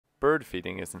Bird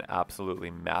feeding is an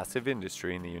absolutely massive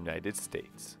industry in the United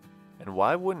States. And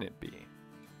why wouldn't it be?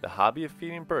 The hobby of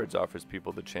feeding birds offers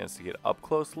people the chance to get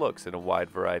up-close looks at a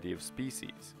wide variety of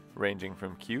species, ranging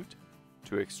from cute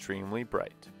to extremely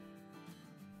bright.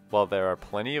 While there are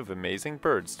plenty of amazing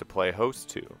birds to play host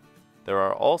to, there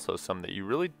are also some that you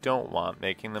really don't want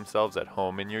making themselves at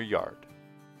home in your yard.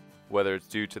 Whether it's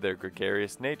due to their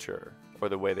gregarious nature or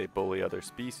the way they bully other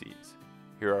species,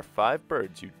 here are 5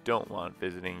 birds you don't want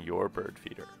visiting your bird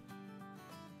feeder.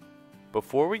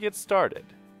 Before we get started,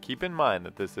 keep in mind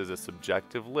that this is a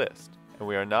subjective list, and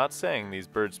we are not saying these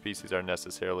bird species are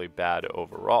necessarily bad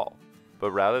overall, but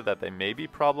rather that they may be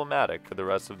problematic for the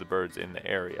rest of the birds in the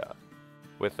area.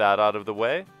 With that out of the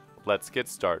way, let's get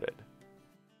started.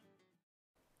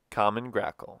 Common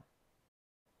grackle.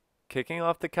 Kicking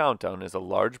off the countdown is a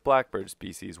large blackbird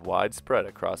species widespread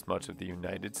across much of the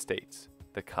United States,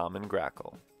 the common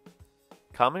grackle.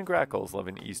 Common grackles live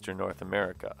in eastern North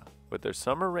America, with their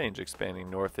summer range expanding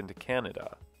north into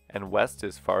Canada and west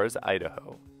as far as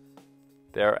Idaho.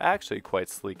 They are actually quite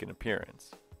sleek in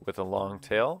appearance, with a long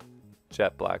tail,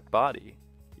 jet black body,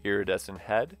 iridescent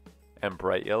head, and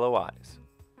bright yellow eyes.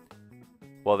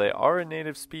 While they are a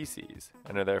native species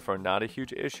and are therefore not a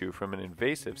huge issue from an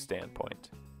invasive standpoint,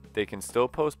 they can still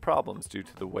pose problems due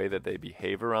to the way that they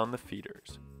behave around the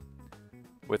feeders.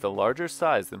 With a larger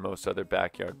size than most other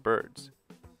backyard birds,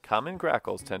 common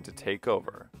grackles tend to take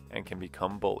over and can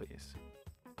become bullies.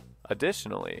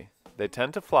 Additionally, they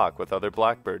tend to flock with other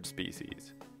blackbird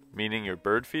species, meaning your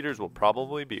bird feeders will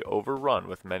probably be overrun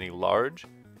with many large,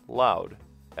 loud,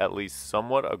 at least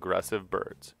somewhat aggressive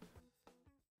birds.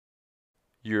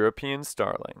 European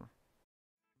starling.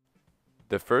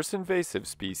 The first invasive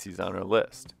species on our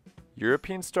list,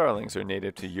 European starlings are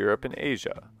native to Europe and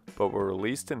Asia, but were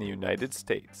released in the United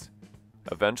States,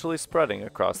 eventually spreading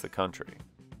across the country.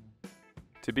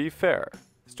 To be fair,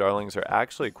 starlings are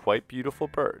actually quite beautiful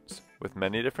birds, with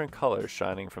many different colors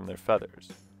shining from their feathers.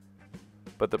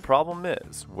 But the problem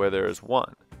is, where there is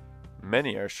one,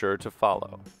 many are sure to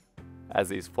follow, as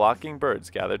these flocking birds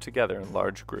gather together in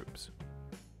large groups.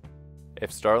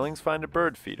 If starlings find a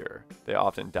bird feeder, they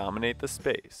often dominate the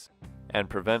space and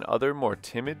prevent other more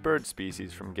timid bird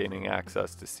species from gaining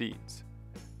access to seeds.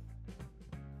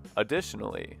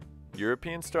 Additionally,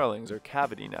 European starlings are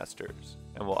cavity nesters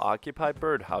and will occupy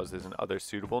bird houses and other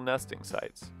suitable nesting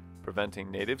sites,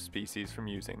 preventing native species from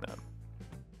using them.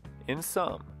 In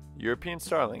sum, European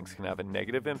starlings can have a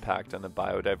negative impact on the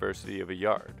biodiversity of a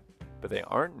yard, but they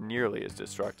aren't nearly as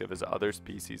destructive as other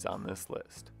species on this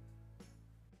list.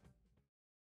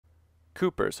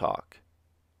 Cooper's hawk.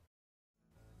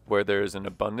 Where there is an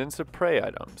abundance of prey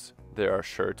items, there are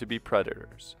sure to be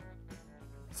predators.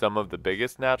 Some of the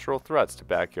biggest natural threats to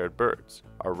backyard birds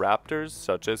are raptors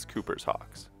such as Cooper's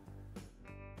hawks.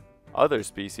 Other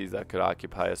species that could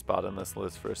occupy a spot on this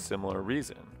list for a similar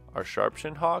reason are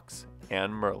sharp-shinned hawks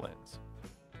and merlins.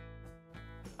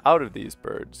 Out of these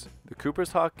birds, the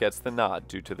Cooper's hawk gets the nod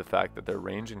due to the fact that their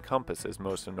range encompasses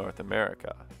most of North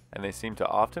America, and they seem to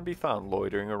often be found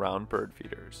loitering around bird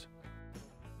feeders.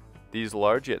 These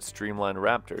large yet streamlined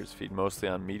raptors feed mostly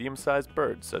on medium-sized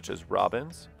birds such as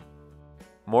robins,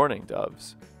 mourning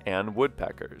doves, and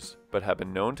woodpeckers, but have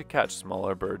been known to catch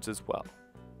smaller birds as well.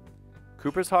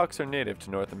 Cooper's hawks are native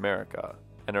to North America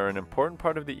and are an important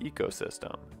part of the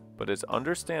ecosystem, but it's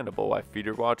understandable why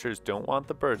feeder watchers don't want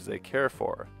the birds they care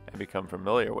for and become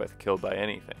familiar with killed by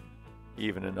anything,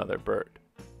 even another bird.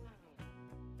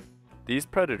 These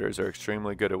predators are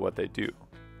extremely good at what they do,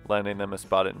 landing them a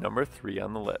spot at number 3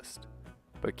 on the list,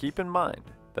 but keep in mind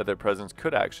that their presence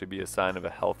could actually be a sign of a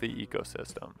healthy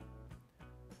ecosystem.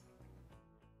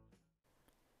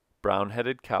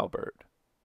 Brown-headed cowbird.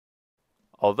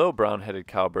 Although brown-headed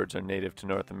cowbirds are native to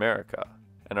North America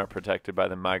and are protected by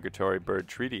the Migratory Bird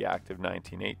Treaty Act of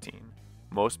 1918,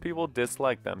 most people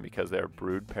dislike them because they are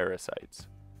brood parasites.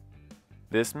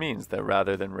 This means that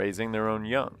rather than raising their own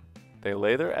young, they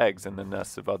lay their eggs in the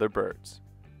nests of other birds.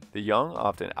 The young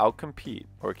often outcompete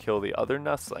or kill the other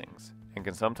nestlings and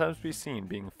can sometimes be seen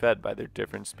being fed by their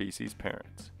different species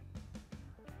parents.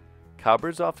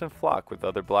 Cowbirds often flock with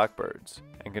other blackbirds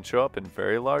and can show up in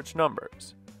very large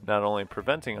numbers, not only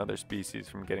preventing other species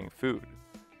from getting food,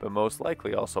 but most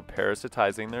likely also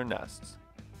parasitizing their nests.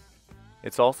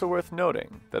 It's also worth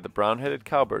noting that the brown-headed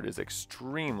cowbird is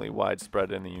extremely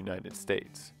widespread in the United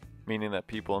States, meaning that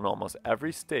people in almost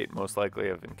every state most likely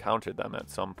have encountered them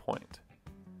at some point.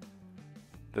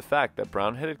 The fact that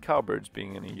brown-headed cowbirds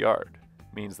being in a yard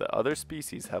means that other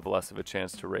species have less of a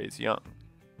chance to raise young,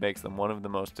 makes them one of the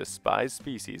most despised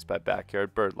species by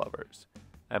backyard bird lovers,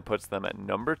 and puts them at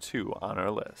number 2 on our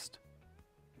list.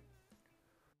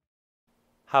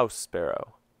 House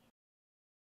sparrow.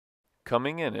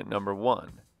 Coming in at number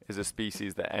 1 is a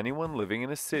species that anyone living in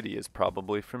a city is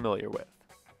probably familiar with,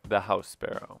 the house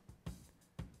sparrow.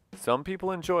 Some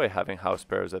people enjoy having house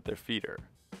sparrows at their feeder,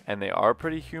 and they are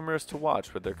pretty humorous to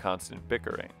watch with their constant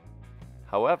bickering.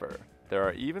 However, there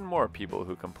are even more people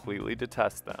who completely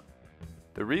detest them.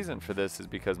 The reason for this is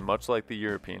because, much like the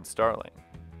European starling,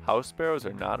 house sparrows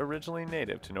are not originally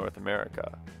native to North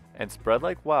America and spread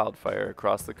like wildfire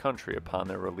across the country upon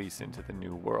their release into the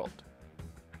New World.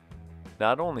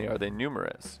 Not only are they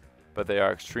numerous, but they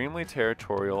are extremely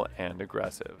territorial and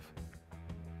aggressive.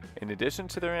 In addition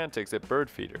to their antics at bird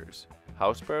feeders,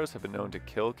 house sparrows have been known to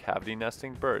kill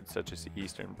cavity-nesting birds such as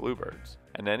eastern bluebirds,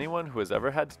 and anyone who has ever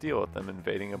had to deal with them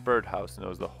invading a birdhouse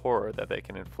knows the horror that they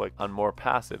can inflict on more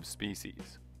passive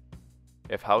species.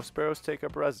 If house sparrows take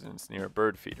up residence near a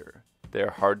bird feeder, they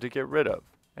are hard to get rid of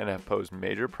and have posed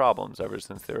major problems ever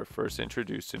since they were first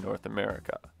introduced to North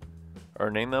America,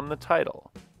 earning them the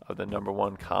title of the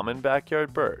 #1 common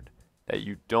backyard bird that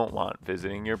you don't want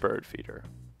visiting your bird feeder.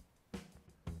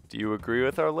 Do you agree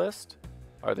with our list?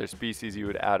 Are there species you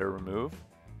would add or remove?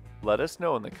 Let us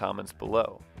know in the comments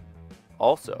below.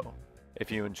 Also,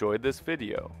 if you enjoyed this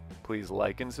video, please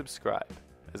like and subscribe,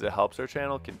 as it helps our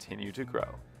channel continue to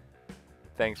grow.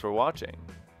 Thanks for watching.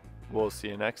 We'll see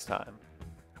you next time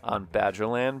on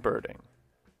Badgerland Birding.